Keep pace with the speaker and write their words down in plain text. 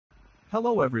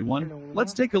Hello everyone,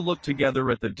 let's take a look together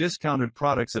at the discounted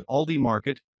products at Aldi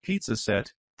Market. Pizza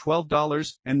set,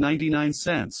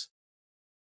 $12.99.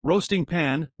 Roasting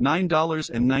pan,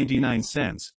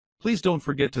 $9.99. Please don't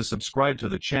forget to subscribe to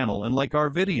the channel and like our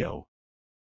video.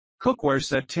 Cookware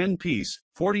set 10-piece,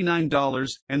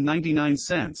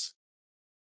 $49.99.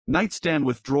 Nightstand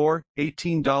with drawer,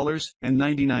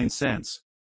 $18.99.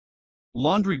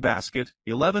 Laundry basket,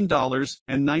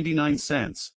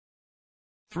 $11.99.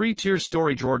 3-tier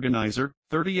storage organizer,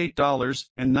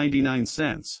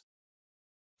 $38.99.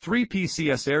 3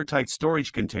 PCS airtight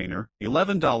storage container,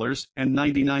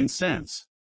 $11.99.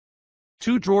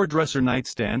 2-drawer dresser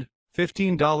nightstand,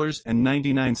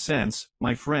 $15.99.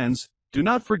 My friends, do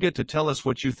not forget to tell us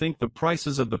what you think the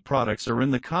prices of the products are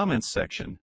in the comments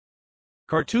section.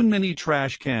 Cartoon mini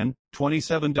trash can,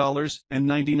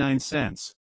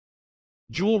 $27.99.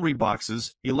 Jewelry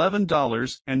boxes,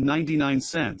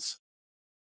 $11.99.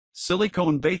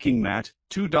 Silicone baking mat,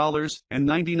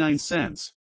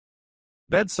 $2.99.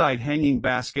 Bedside hanging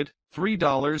basket,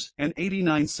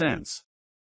 $3.89.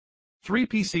 3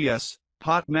 PCS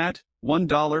pot mat,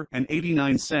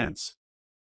 $1.89.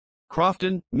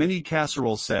 Crofton mini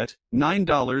casserole set,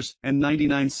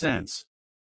 $9.99.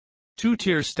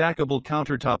 2-tier stackable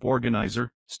countertop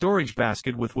organizer, storage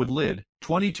basket with wood lid,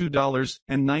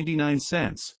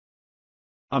 $22.99.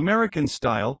 American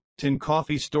style tin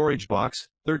coffee storage box,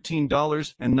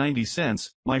 $13.90.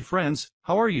 My friends,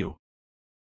 how are you?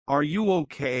 Are you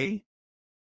okay?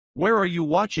 Where are you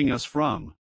watching us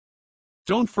from?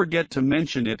 Don't forget to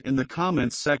mention it in the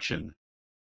comments section.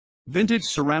 Vintage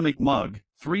ceramic mug,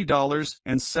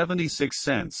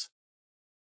 $3.76.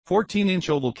 14-inch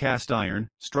oval cast iron,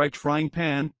 striped frying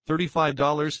pan,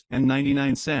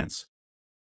 $35.99.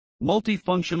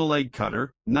 Multifunctional egg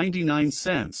cutter, 99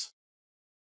 cents.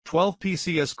 12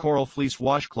 PCS coral fleece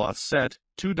washcloth set,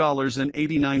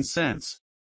 $2.89.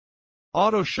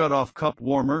 Auto shutoff cup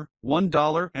warmer,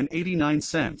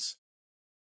 $1.89.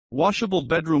 Washable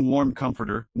bedroom warm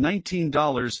comforter,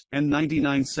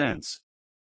 $19.99.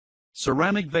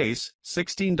 Ceramic vase,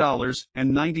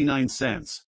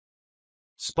 $16.99.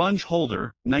 Sponge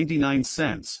holder, 99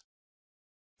 cents.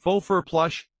 Faux fur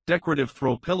plush, decorative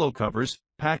throw pillow covers,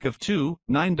 pack of 2,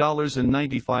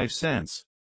 $9.95.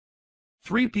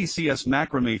 3 PCS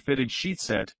macrame fitted sheet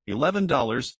set,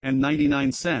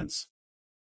 $11.99.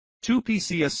 2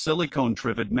 PCS silicone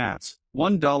trivet mats,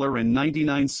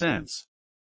 $1.99.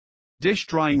 Dish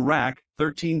drying rack,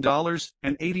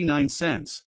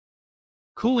 $13.89.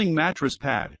 Cooling mattress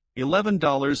pad,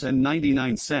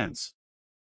 $11.99.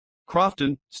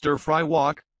 Crofton stir-fry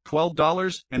wok,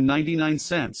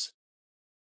 $12.99.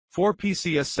 4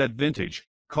 PCS set vintage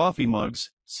coffee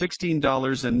mugs,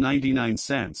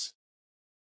 $16.99.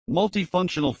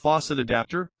 Multifunctional faucet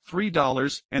adapter,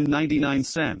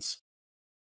 $3.99.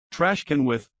 Trash can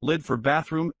with lid for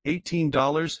bathroom,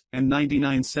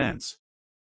 $18.99.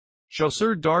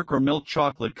 Chaucer dark or milk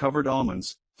chocolate covered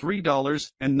almonds,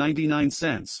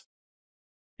 $3.99.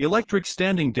 Electric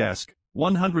standing desk,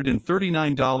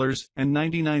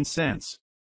 $139.99.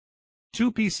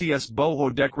 2 PCS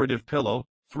boho decorative pillow,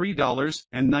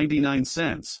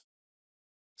 $3.99.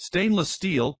 Stainless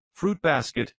steel fruit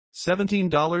basket,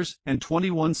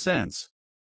 $17.21.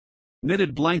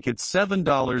 Knitted blanket,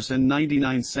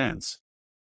 $7.99.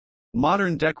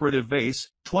 Modern decorative vase,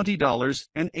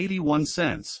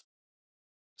 $20.81.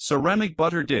 Ceramic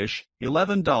butter dish,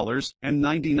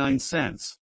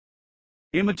 $11.99.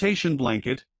 Imitation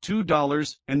blanket,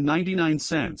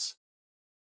 $2.99.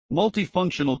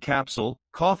 Multifunctional capsule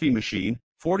coffee machine,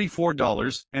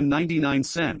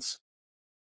 $44.99.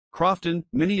 Crofton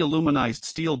mini aluminized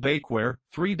steel bakeware,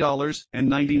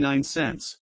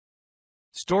 $3.99.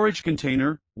 Storage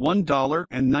container,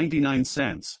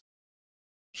 $1.99.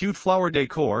 Cute flower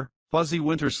decor, fuzzy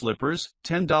winter slippers,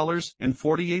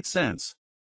 $10.48.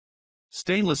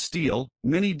 Stainless steel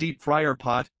mini deep fryer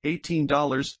pot,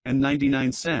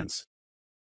 $18.99.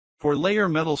 4-layer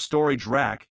metal storage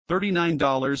rack,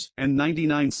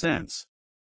 $39.99.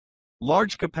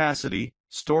 Large capacity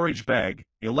storage bag,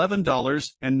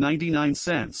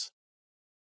 $11.99.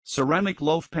 Ceramic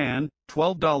loaf pan,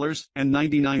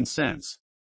 $12.99.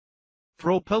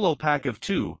 Throw pillow pack of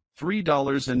 2,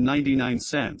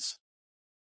 $3.99.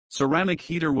 Ceramic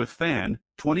heater with fan,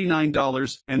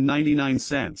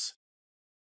 $29.99.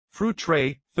 Fruit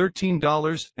tray,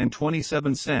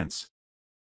 $13.27.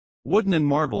 Wooden and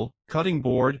marble cutting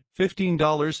board,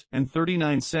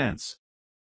 $15.39.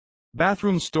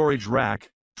 Bathroom storage rack,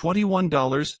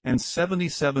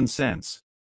 $21.77.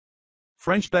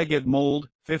 French baguette mold,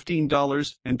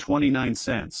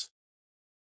 $15.29.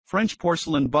 French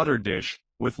porcelain butter dish,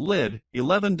 with lid,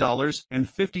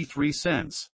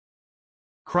 $11.53.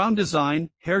 Crown Design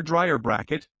Hair Dryer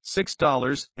Bracket,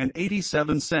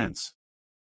 $6.87.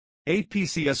 8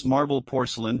 PCS Marble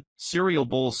Porcelain Cereal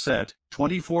Bowl Set,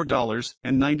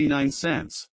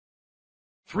 $24.99.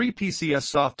 3 PCS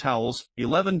Soft Towels,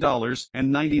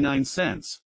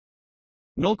 $11.99.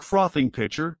 Milk Frothing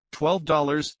Pitcher,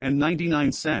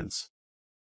 $12.99.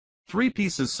 3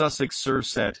 pieces Sussex Serve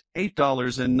Set,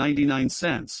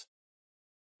 $8.99.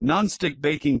 Non-stick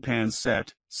Baking Pan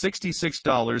Set,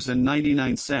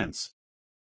 $66.99.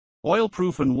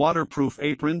 Oil-proof and waterproof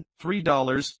apron,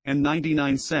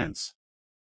 $3.99.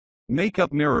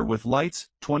 Makeup mirror with lights,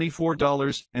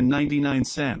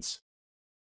 $24.99.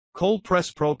 Cold Press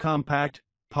Pro Compact,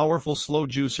 Powerful Slow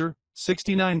Juicer,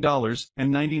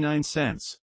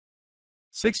 $69.99.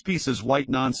 6 pieces white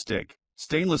non-stick,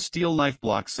 stainless steel knife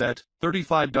block set,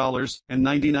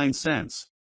 $35.99.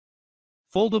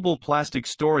 Foldable plastic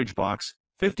storage box,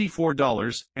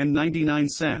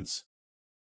 $54.99.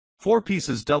 4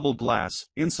 pieces double glass,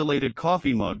 insulated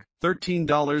coffee mug,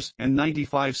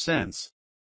 $13.95.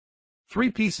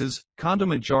 3 pieces,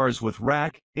 condiment jars with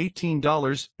rack,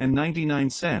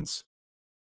 $18.99.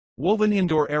 Woven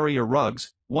indoor area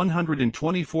rugs,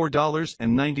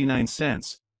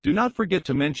 $124.99. Do not forget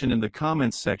to mention in the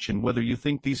comments section whether you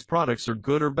think these products are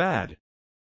good or bad.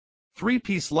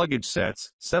 3-piece luggage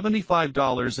sets,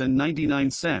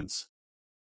 $75.99.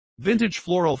 Vintage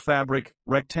floral fabric,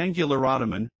 rectangular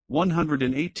ottoman,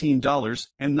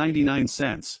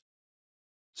 $118.99.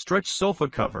 Stretch sofa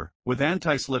cover, with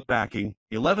anti-slip backing,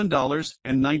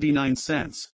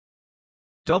 $11.99.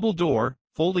 Double door,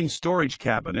 folding storage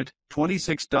cabinet,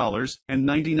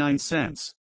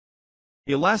 $26.99.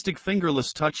 Elastic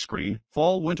fingerless touchscreen,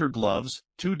 fall-winter gloves,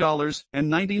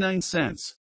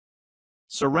 $2.99.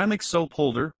 Ceramic soap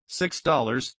holder,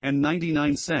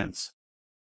 $6.99.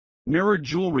 Mirrored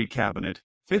jewelry cabinet,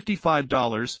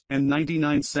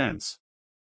 $55.99.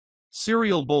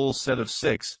 Cereal bowl set of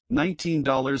 6,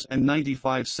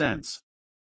 $19.95.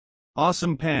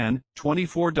 Awesome pan,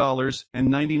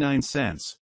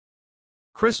 $24.99.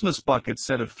 Christmas bucket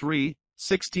set of 3,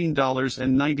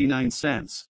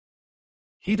 $16.99.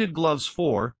 Heated gloves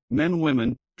 4,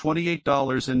 men/women,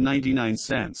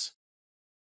 $28.99.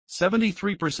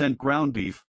 73% ground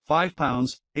beef, 5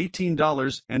 pounds,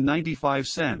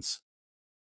 $18.95.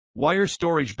 Wire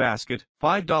storage basket,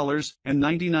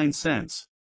 $5.99.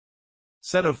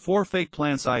 Set of 4 fake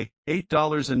plants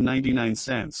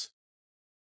 $8.99.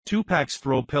 2 packs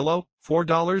throw pillow,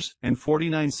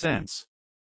 $4.49.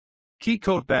 Key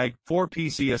coat bag, 4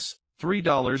 PCS,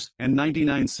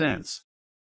 $3.99.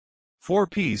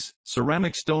 4-piece,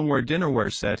 ceramic stoneware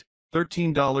dinnerware set,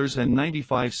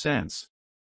 $13.95.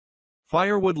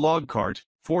 Firewood log cart,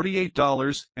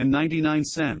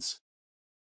 $48.99.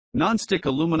 Non-stick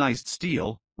aluminized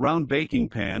steel, round baking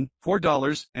pan,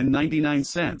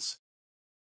 $4.99.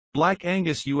 Black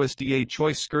Angus USDA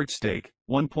choice skirt steak,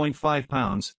 1.5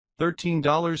 pounds,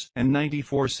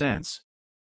 $13.94.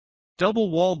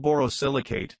 Double wall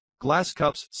borosilicate, glass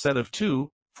cups set of 2,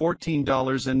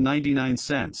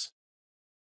 $14.99.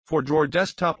 4-drawer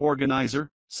desktop organizer,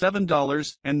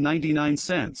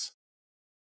 $7.99.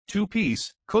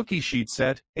 2-piece, cookie sheet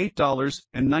set,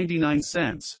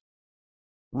 $8.99.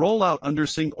 Roll-out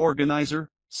undersink organizer,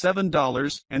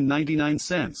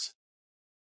 $7.99.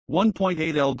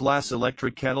 1.8L glass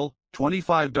electric kettle,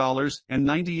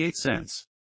 $25.98.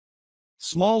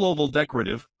 Small oval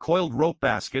decorative, coiled rope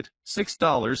basket,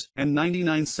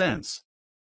 $6.99.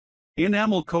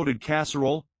 Enamel-coated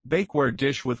casserole, bakeware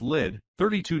dish with lid,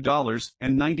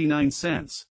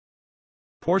 $32.99.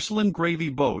 Porcelain gravy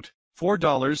boat,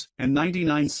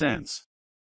 $4.99.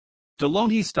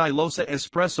 DeLonghi Stylosa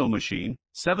espresso machine,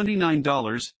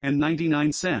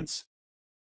 $79.99.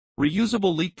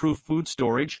 Reusable leak-proof food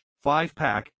storage,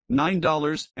 5-pack,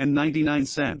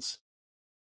 $9.99.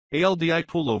 Aldi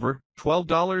pullover,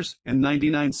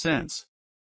 $12.99.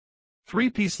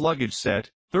 3-piece luggage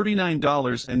set,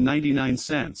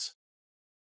 $39.99.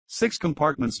 6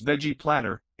 compartments veggie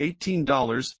platter,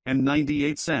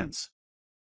 $18.98.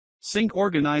 Sink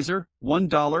organizer,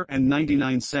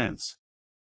 $1.99.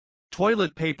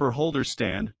 Toilet paper holder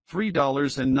stand,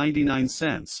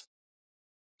 $3.99.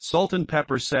 Salt and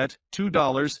pepper set,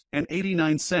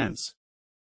 $2.89.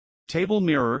 Table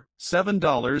mirror,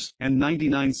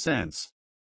 $7.99.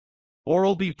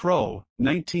 Oral-B Pro,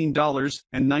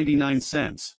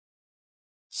 $19.99.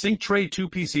 Sink tray 2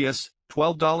 PCS,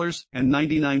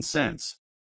 $12.99.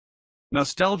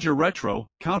 Nostalgia Retro,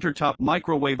 countertop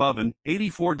microwave oven,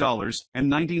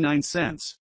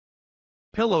 $84.99.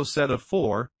 Pillow set of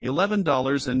 4,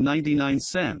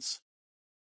 $11.99.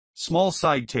 small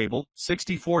side table,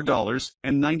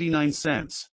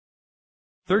 $64.99.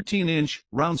 13-inch,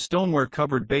 round stoneware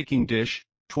covered baking dish,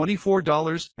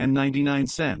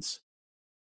 $24.99.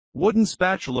 Wooden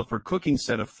spatula for cooking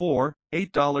set of 4,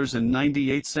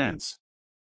 $8.98.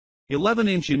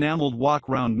 11-inch enameled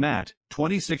walk-round mat,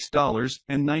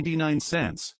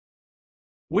 $26.99.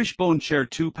 Wishbone chair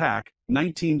 2-pack,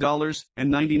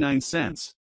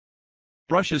 $19.99.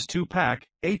 Brushes 2-pack,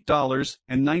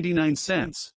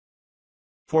 $8.99.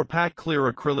 4-pack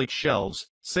clear acrylic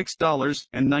shelves,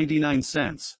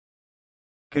 $6.99.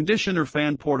 Conditioner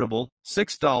fan portable,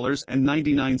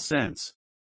 $6.99.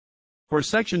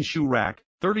 4-section shoe rack,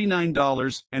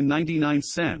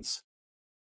 $39.99.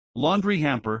 Laundry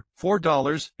hamper,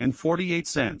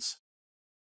 $4.48.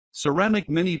 Ceramic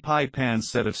mini pie pan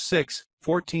set of 6,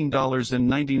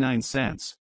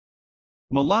 $14.99.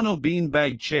 Milano bean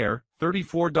bag chair,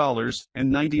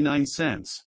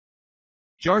 $34.99.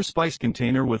 Jar spice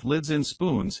container with lids and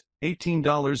spoons,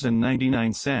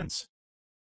 $18.99.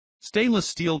 Stainless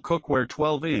steel cookware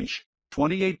 12-inch,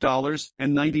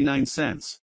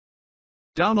 $28.99.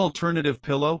 Down alternative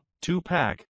pillow,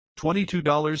 2-pack,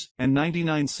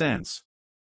 $22.99.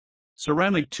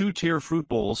 Ceramic 2-tier fruit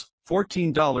bowls,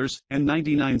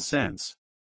 $14.99.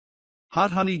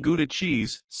 Hot honey Gouda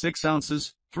cheese, 6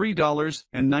 ounces,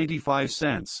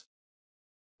 $3.95.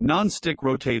 Non-stick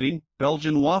rotating,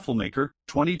 Belgian waffle maker,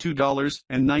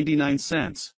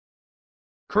 $22.99.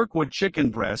 Kirkwood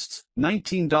chicken breasts,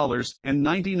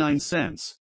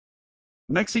 $19.99.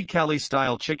 Mexicali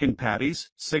style chicken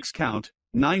patties, 6 count,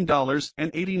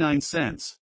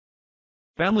 $9.89.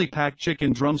 Family pack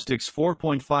chicken drumsticks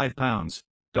 4.5 pounds,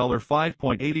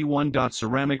 $5.81.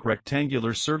 Ceramic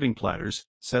rectangular serving platters,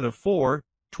 set of 4,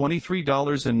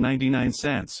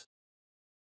 $23.99.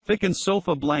 Thickened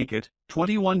sofa blanket,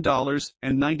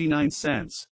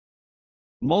 $21.99.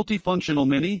 Multifunctional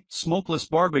mini, smokeless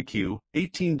barbecue,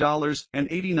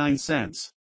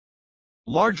 $18.89.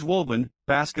 Large woven,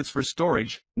 baskets for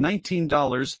storage,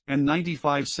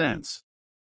 $19.95.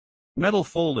 Metal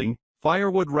folding,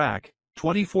 firewood rack,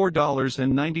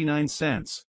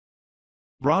 $24.99.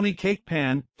 Brownie cake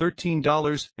pan,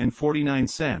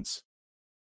 $13.49.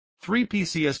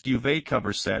 3-piece duvet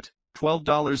cover set,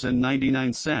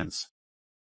 $12.99.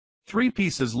 3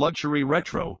 pieces luxury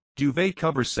retro, duvet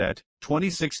cover set,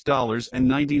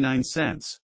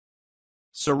 $26.99.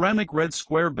 Ceramic red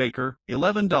square baker,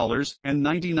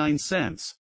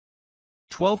 $11.99.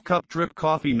 12-cup drip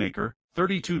coffee maker,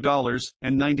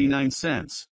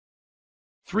 $32.99.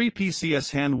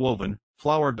 3-piece hand-woven,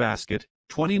 flower basket,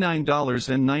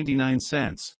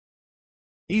 $29.99.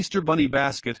 Easter bunny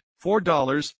basket,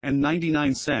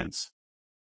 $4.99.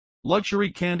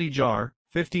 Luxury candy jar,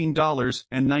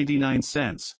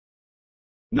 $15.99.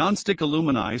 Non-stick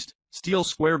aluminized, steel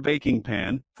square baking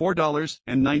pan,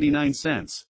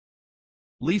 $4.99.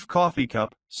 Leaf coffee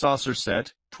cup, saucer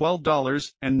set,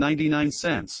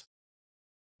 $12.99.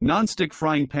 Non-stick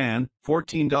frying pan,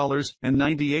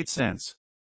 $14.98.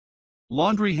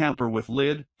 Laundry hamper with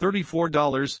lid,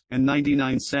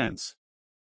 $34.99.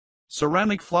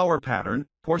 Ceramic flower pattern,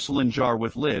 porcelain jar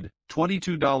with lid,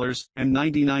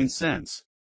 $22.99.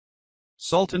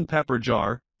 Salt and pepper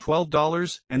jar,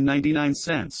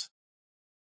 $12.99.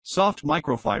 Soft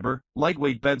microfiber,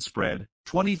 lightweight bedspread,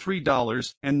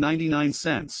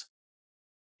 $23.99.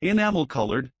 Enamel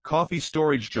colored, coffee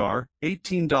storage jar,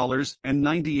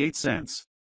 $18.98.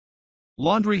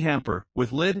 Laundry hamper,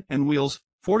 with lid and wheels,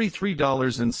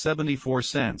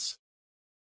 $43.74.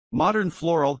 Modern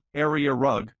floral, area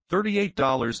rug,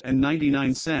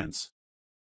 $38.99.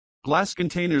 Glass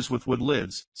containers with wood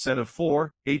lids, set of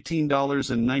 4,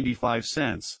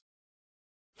 $18.95.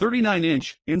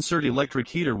 39-inch, insert electric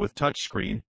heater with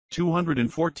touchscreen,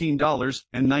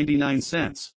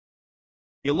 $214.99.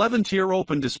 11-tier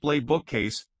open display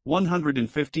bookcase,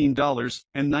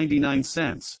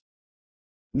 $115.99.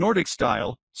 Nordic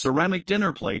style, ceramic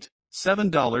dinner plate,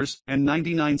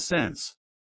 $7.99.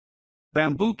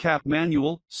 Bamboo cap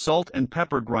manual, salt and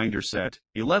pepper grinder set,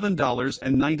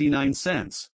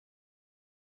 $11.99.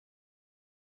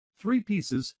 3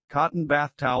 pieces, cotton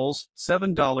bath towels,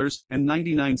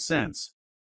 $7.99.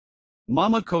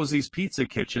 Mama Cozy's Pizza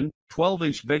Kitchen,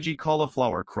 12-inch veggie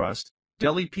cauliflower crust,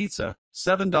 deli pizza,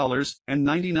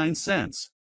 $7.99.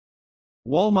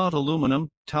 Wall mount aluminum,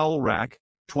 towel rack,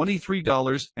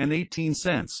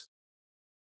 $23.18.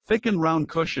 Thick and round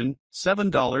cushion,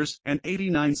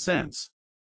 $7.89.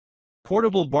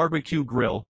 Portable barbecue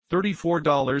grill,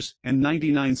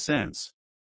 $34.99.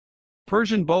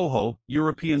 Persian boho,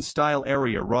 European-style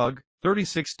area rug,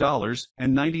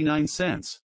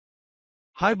 $36.99.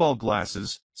 Highball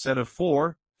glasses, set of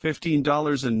 4,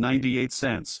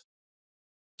 $15.98.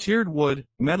 Tiered wood,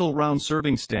 metal round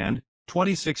serving stand,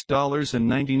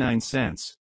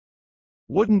 $26.99.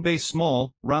 Wooden base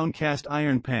small, round cast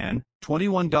iron pan,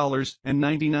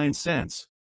 $21.99.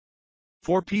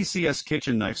 4 PCS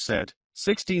kitchen knife set,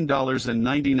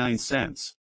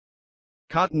 $16.99.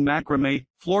 Cotton macrame,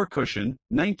 floor cushion,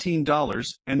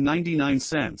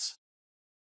 $19.99.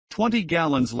 20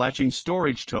 gallons latching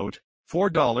storage tote,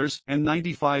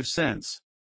 $4.95.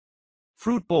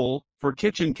 Fruit bowl, for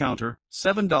kitchen counter,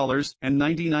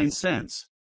 $7.99.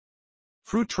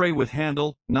 Fruit tray with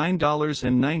handle,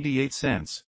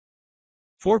 $9.98.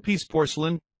 4-piece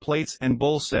porcelain, plates and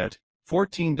bowl set,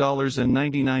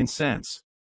 $14.99.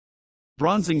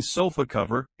 Bronzing sofa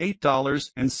cover,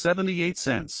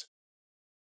 $8.78.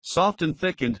 Soft and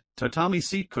thickened, tatami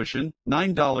seat cushion,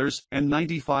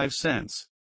 $9.95.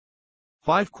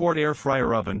 5-quart air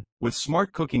fryer oven, with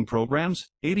smart cooking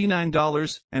programs,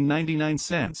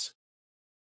 $89.99.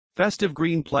 Festive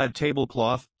green plaid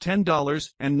tablecloth,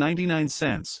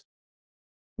 $10.99.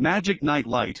 Magic night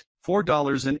light,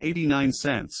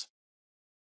 $4.89.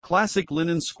 Classic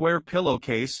linen square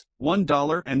pillowcase,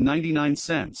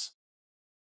 $1.99.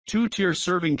 2-tier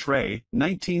serving tray,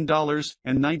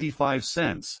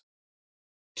 $19.95.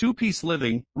 2-piece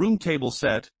living room table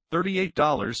set,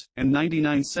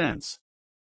 $38.99.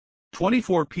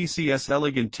 24 PCS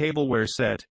elegant tableware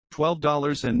set,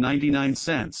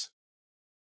 $12.99.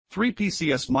 3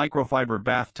 PCS microfiber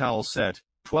bath towel set,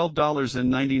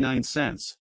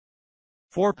 $12.99.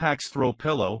 4 packs throw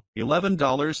pillow,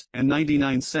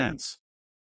 $11.99.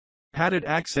 Padded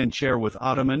accent chair with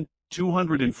ottoman,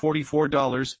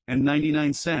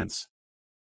 $244.99.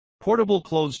 Portable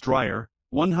clothes dryer,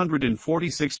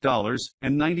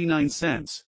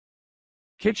 $146.99.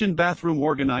 Kitchen bathroom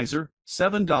organizer,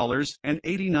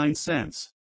 $7.89.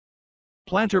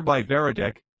 Planter by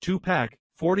Veradec, 2-pack,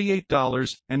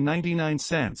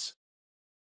 $48.99.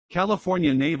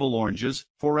 California navel oranges,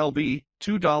 4lb,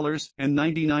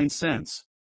 $2.99.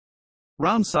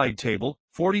 Round side table,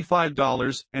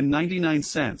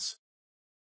 $45.99.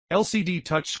 LCD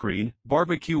touchscreen,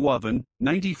 barbecue oven,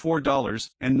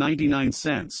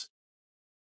 $94.99.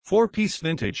 4-piece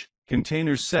vintage,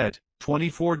 container set,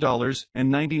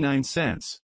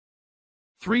 $24.99.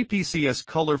 3 PCS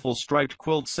colorful striped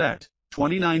quilt set,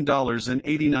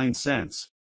 $29.89.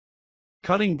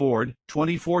 Cutting board,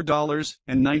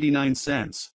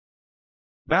 $24.99.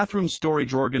 Bathroom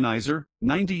storage organizer,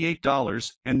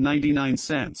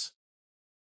 $98.99.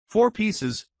 4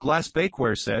 pieces, glass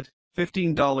bakeware set,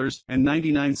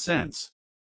 $15.99.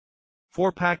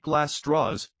 4-pack glass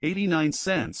straws, 89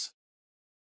 cents.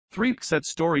 3 set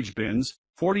storage bins,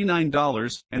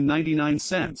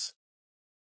 $49.99.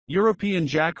 European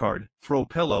jacquard, throw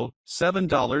pillow,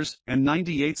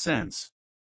 $7.98.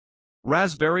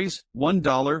 Raspberries,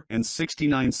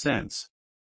 $1.69.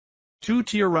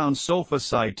 2-tier round sofa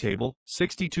side table,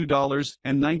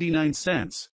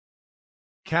 $62.99.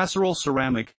 Casserole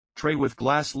ceramic, tray with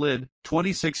glass lid,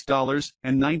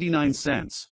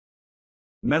 $26.99.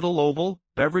 Metal oval,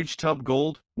 beverage tub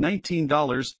gold,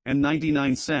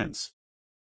 $19.99.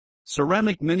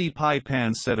 Ceramic mini pie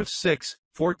pan set of 6,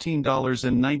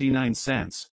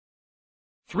 $14.99.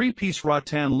 3-piece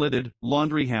rattan lidded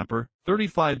laundry hamper,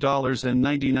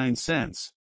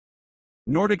 $35.99.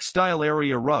 Nordic style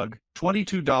area rug,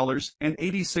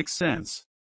 $22.86.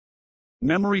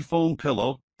 Memory foam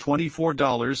pillow,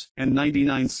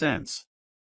 $24.99.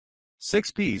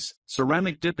 6-piece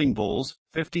ceramic dipping bowls,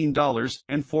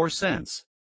 $15.04.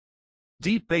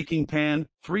 Deep baking pan,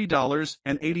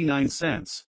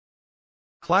 $3.89.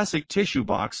 Classic tissue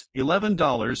box,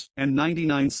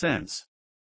 $11.99.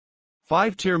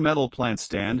 5-tier metal plant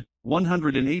stand,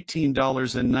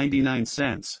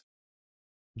 $118.99.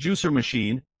 Juicer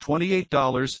machine,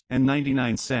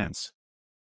 $28.99.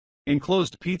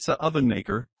 Enclosed pizza oven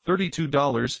maker,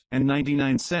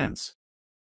 $32.99.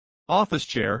 Office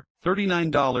chair,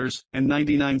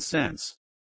 $39.99.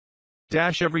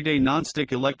 Dash everyday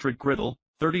nonstick electric griddle,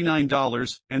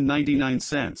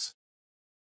 $39.99.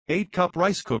 8-cup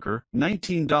rice cooker,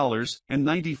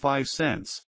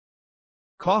 $19.95.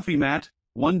 Coffee mat,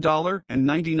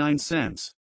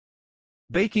 $1.99.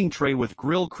 Baking tray with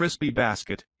grill crispy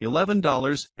basket,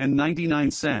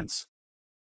 $11.99.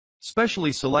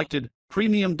 Specially selected,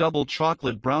 premium double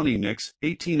chocolate brownie mix,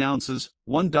 18 ounces,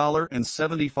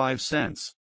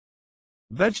 $1.75.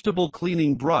 Vegetable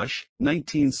cleaning brush,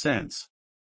 19 cents.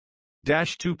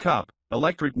 Dash 2-cup,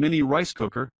 electric mini rice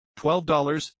cooker,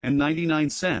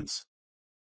 $12.99.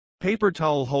 Paper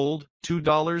towel hold,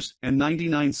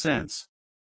 $2.99.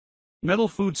 Metal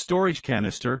food storage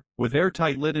canister, with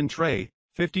airtight lid and tray,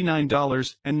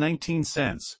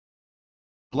 $59.19.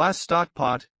 Glass stock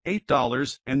pot,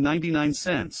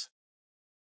 $8.99.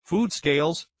 Food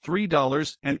scales,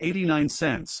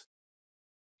 $3.89.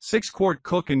 6-quart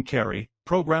cook and carry,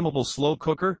 programmable slow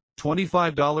cooker,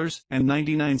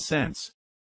 $25.99.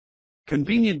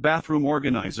 Convenient bathroom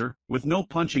organizer, with no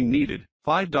punching needed,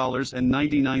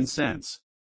 $5.99.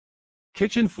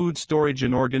 Kitchen food storage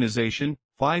and organization,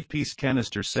 5-piece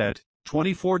canister set,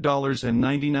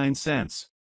 $24.99.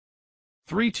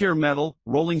 3-tier metal,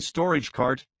 rolling storage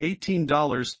cart,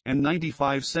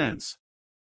 $18.95.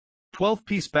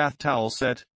 12-piece bath towel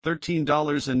set,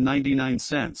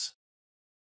 $13.99.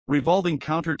 Revolving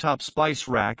countertop spice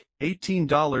rack,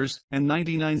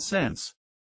 $18.99.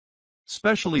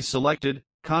 Specially selected,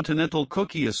 continental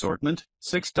cookie assortment,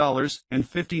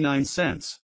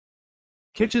 $6.59.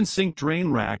 Kitchen sink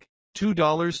drain rack,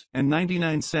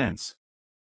 $2.99.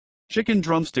 Chicken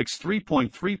drumsticks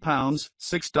 3.3 pounds,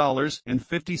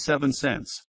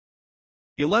 $6.57.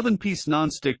 11-piece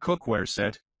non-stick cookware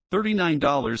set,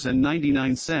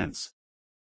 $39.99.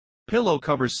 Pillow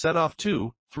covers set off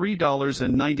two,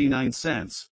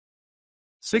 $3.99.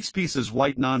 6 pieces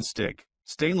white non-stick,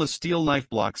 stainless steel knife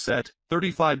block set,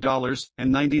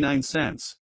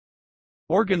 $35.99.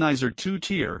 Organizer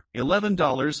 2-tier,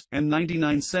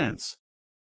 $11.99.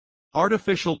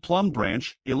 Artificial plum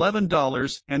branch,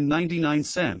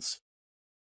 $11.99.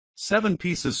 7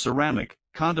 pieces ceramic,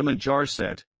 condiment jar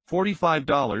set,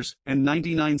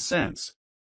 $45.99.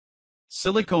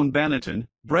 Silicone Banneton,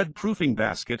 bread proofing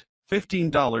basket,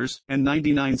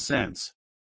 $15.99.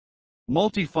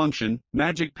 Multifunction,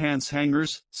 magic pants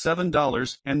hangers,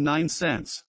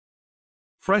 $7.09.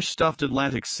 Fresh stuffed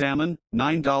Atlantic salmon,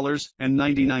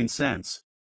 $9.99.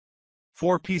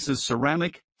 4 pieces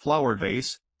ceramic, flower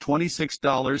vase,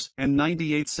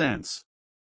 $26.98.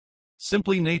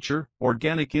 Simply Nature,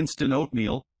 organic instant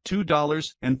oatmeal,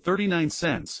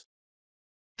 $2.39.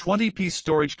 20-piece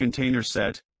storage container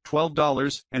set,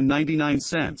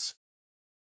 $12.99.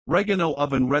 Regano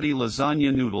oven-ready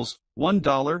lasagna noodles,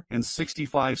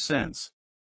 $1.65.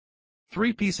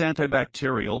 3-piece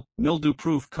antibacterial,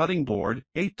 mildew-proof cutting board,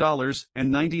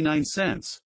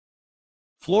 $8.99.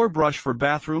 Floor brush for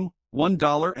bathroom,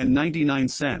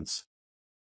 $1.99.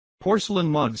 Porcelain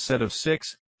mug set of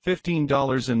 6,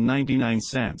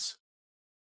 $15.99.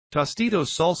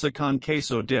 Tostitos salsa con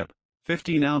queso dip,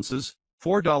 15 ounces,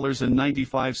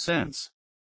 $4.95.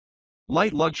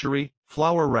 Light luxury,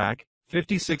 flower rack,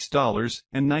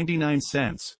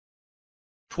 $56.99.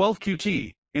 12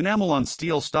 QT, enamel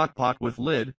steel stockpot with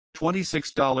lid,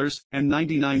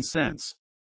 $26.99.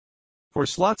 For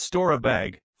slot store a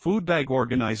bag, food bag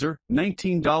organizer,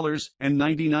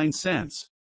 $19.99.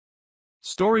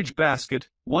 Storage basket,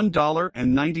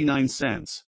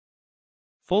 $1.99.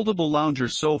 Foldable lounger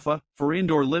sofa, for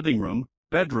indoor living room,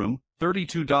 bedroom,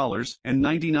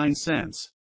 $32.99.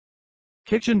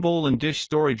 Kitchen bowl and dish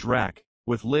storage rack,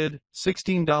 with lid,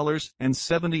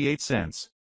 $16.78.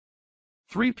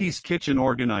 3-piece kitchen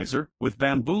organizer, with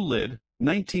bamboo lid,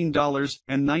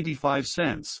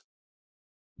 $19.95.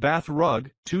 Bath rug,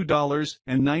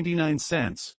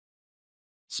 $2.99.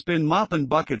 Spin mop and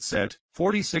bucket set,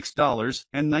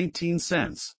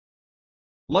 $46.19.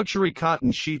 Luxury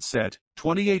cotton sheet set,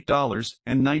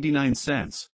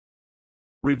 $28.99.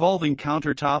 Revolving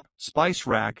countertop, spice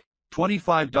rack,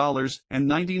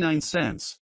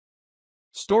 $25.99.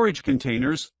 Storage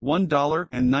containers,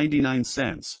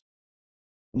 $1.99.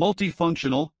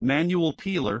 Multifunctional, manual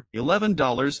peeler,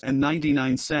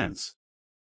 $11.99.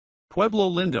 Pueblo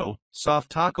Lindo, soft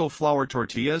taco flour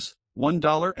tortillas,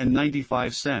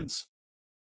 $1.95.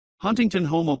 Huntington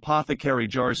Home Apothecary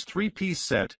jars 3-piece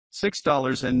set,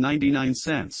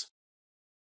 $6.99.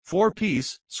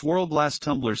 4-piece, swirl glass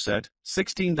tumbler set,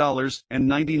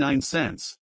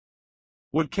 $16.99.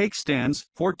 Wood cake stands,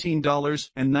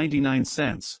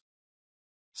 $14.99.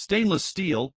 Stainless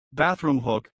steel, bathroom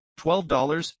hook,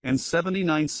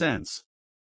 $12.79.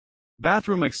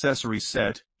 Bathroom accessory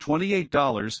set,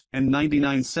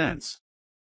 $28.99.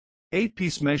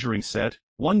 8-piece measuring set,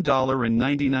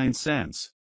 $1.99.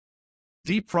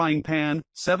 Deep frying pan,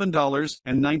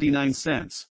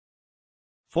 $7.99.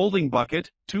 Folding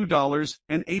bucket,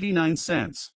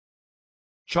 $2.89.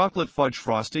 Chocolate fudge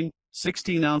frosting,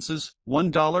 16 ounces,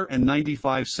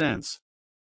 $1.95.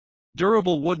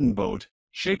 Durable wooden boat,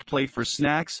 shake plate for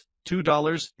snacks,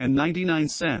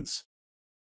 $2.99.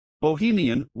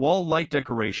 Bohemian wall light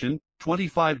decoration,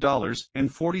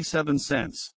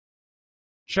 $25.47.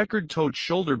 Checkered tote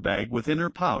shoulder bag with inner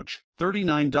pouch,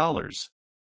 $39.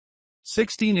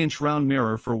 16-inch round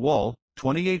mirror for wall,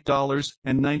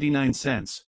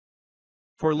 $28.99.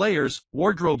 For layers,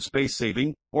 wardrobe space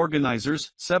saving,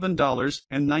 organizers,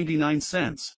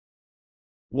 $7.99.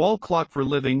 Wall clock for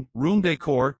living, room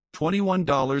decor,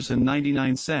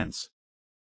 $21.99.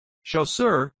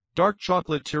 Chaussure, dark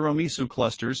chocolate tiramisu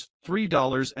clusters,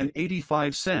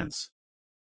 $3.85.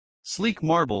 Sleek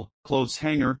marble, clothes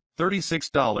hanger,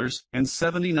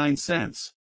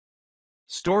 $36.79.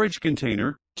 Storage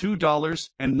container,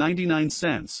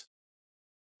 $2.99.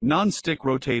 Non-stick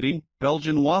rotating,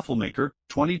 Belgian waffle maker,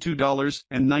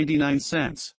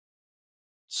 $22.99.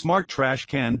 Smart trash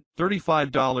can,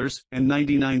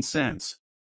 $35.99.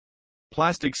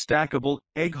 Plastic stackable,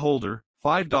 egg holder,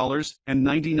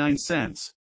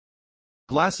 $5.99.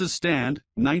 Glasses stand,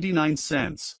 99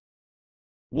 cents.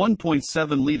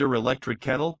 1.7-liter electric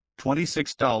kettle,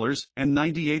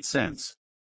 $26.98.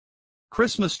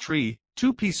 Christmas tree,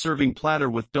 2-piece serving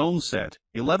platter with dome set,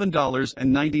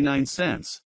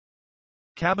 $11.99.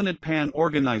 Cabinet pan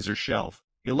organizer shelf,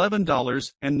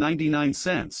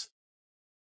 $11.99.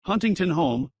 Huntington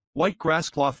Home, white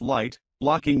grasscloth light,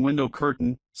 blocking window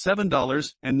curtain,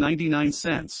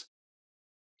 $7.99.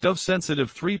 Dove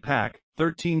sensitive 3-pack,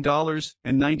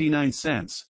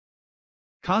 $13.99.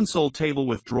 Console table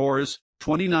with drawers,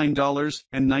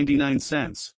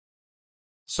 $29.99.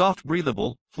 Soft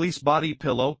breathable, fleece body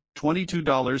pillow,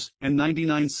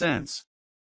 $22.99.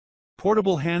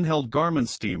 Portable handheld garment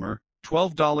steamer,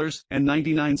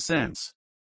 $12.99.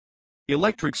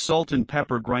 Electric salt and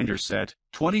pepper grinder set,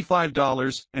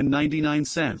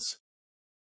 $25.99.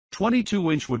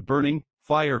 22-inch wood burning,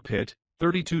 fire pit,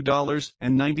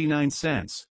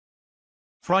 $32.99.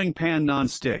 Frying pan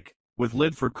non-stick, with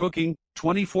lid for cooking,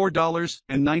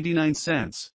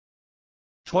 $24.99.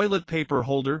 Toilet paper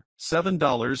holder,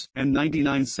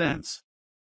 $7.99.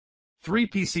 3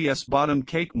 PCS bottom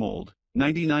cake mold,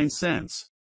 99 cents.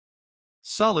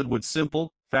 Solid wood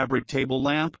simple, fabric table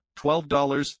lamp,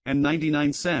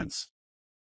 $12.99.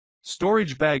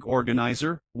 Storage bag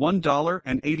organizer,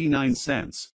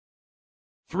 $1.89.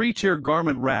 3-tier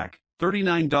garment rack,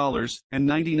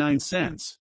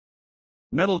 $39.99.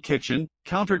 Metal kitchen,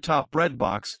 countertop bread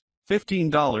box,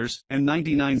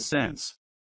 $15.99.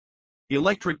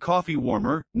 Electric coffee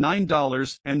warmer,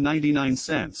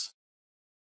 $9.99.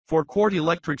 4-quart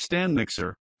electric stand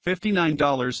mixer,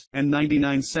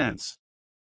 $59.99.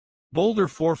 Boulder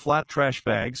 4 flat trash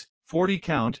bags, 40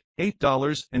 count,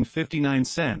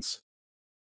 $8.59.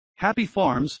 Happy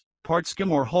Farms, part skim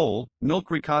or whole,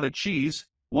 milk ricotta cheese,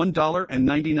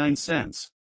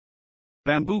 $1.99.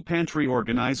 Bamboo pantry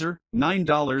organizer,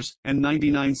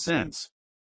 $9.99.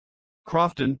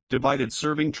 Crofton, divided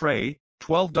serving tray,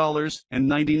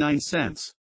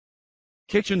 $12.99.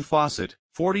 Kitchen faucet,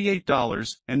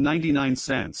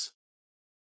 $48.99.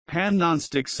 Pan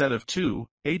non-stick set of 2,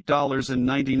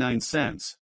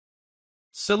 $8.99.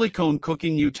 Silicone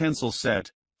cooking utensil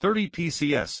set, 30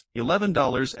 PCS,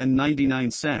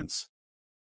 $11.99.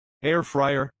 Air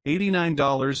fryer,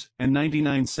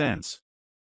 $89.99.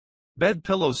 Bed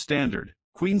pillow standard,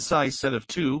 queen size set of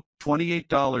 2,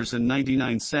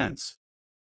 $28.99.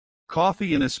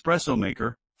 Coffee and espresso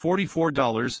maker,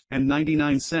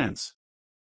 $44.99.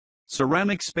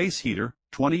 Ceramic space heater,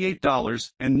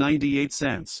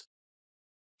 $28.98.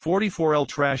 44L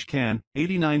trash can,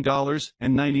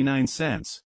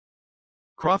 $89.99.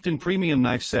 Crofton premium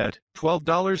knife set,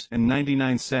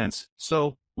 $12.99.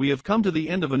 So, we have come to the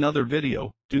end of another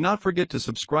video. Do not forget to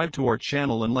subscribe to our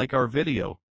channel and like our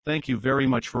video. Thank you very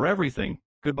much for everything.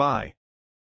 Goodbye.